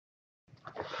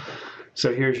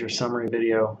So here's your summary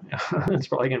video. It's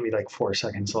probably going to be like 4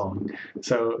 seconds long.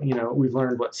 So, we've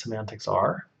learned what semantics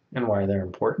are and why they're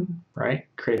important, right?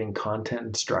 Creating content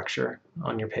and structure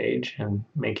on your page and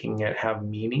making it have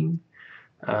meaning.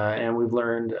 And we've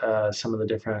learned some of the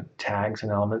different tags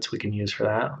and elements we can use for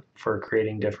that, for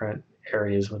creating different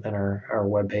areas within our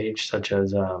web page, such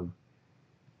as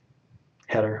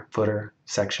header, footer,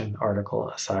 section, article,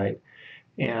 aside.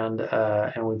 And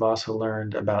we've also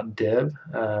learned about divs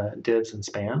and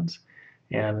spans,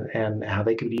 and how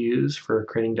they can be used for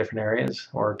creating different areas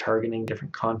or targeting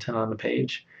different content on the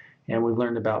page. And we've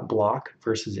learned about block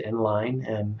versus inline,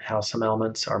 and how some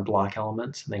elements are block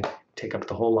elements and they take up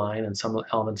the whole line, and some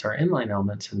elements are inline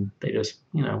elements and they just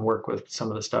work with some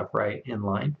of the stuff right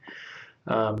inline.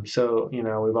 That's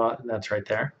right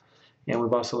there. And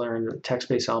we've also learned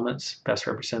text-based elements best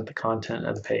represent the content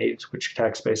of the page, which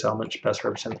text-based elements best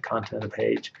represent the content of the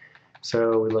page.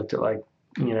 So we looked at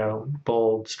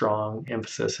bold, strong,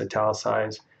 emphasis,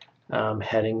 italicize,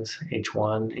 headings,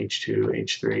 H1, H2,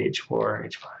 H3, H4,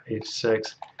 H5,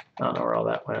 H6. I don't know where all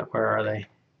that went. Where are they?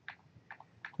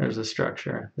 There's the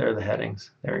structure. There are the headings.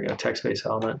 There we go, text-based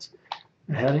elements.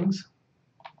 Headings,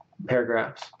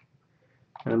 paragraphs,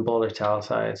 and then bold,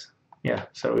 italicize. Yeah,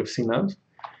 so we've seen those.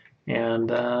 And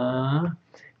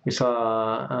we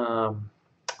saw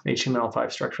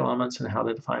HTML5 structural elements and how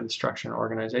to define the structure and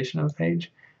organization of a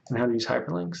page, and how to use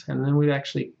hyperlinks. And then we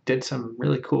actually did some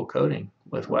really cool coding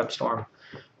with WebStorm.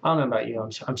 I don't know about you,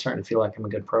 I'm starting to feel like I'm a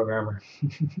good programmer.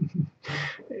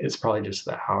 It's probably just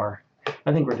the hour.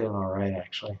 I think we're doing all right,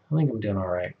 actually. I think I'm doing all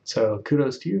right. So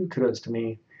kudos to you, kudos to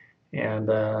me.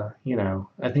 And, I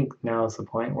think now is the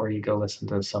point where you go listen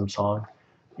to some song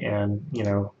and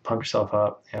pump yourself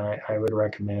up. And I would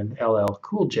recommend LL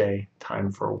Cool J,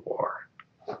 Time for War.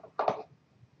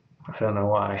 I don't know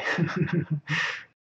why.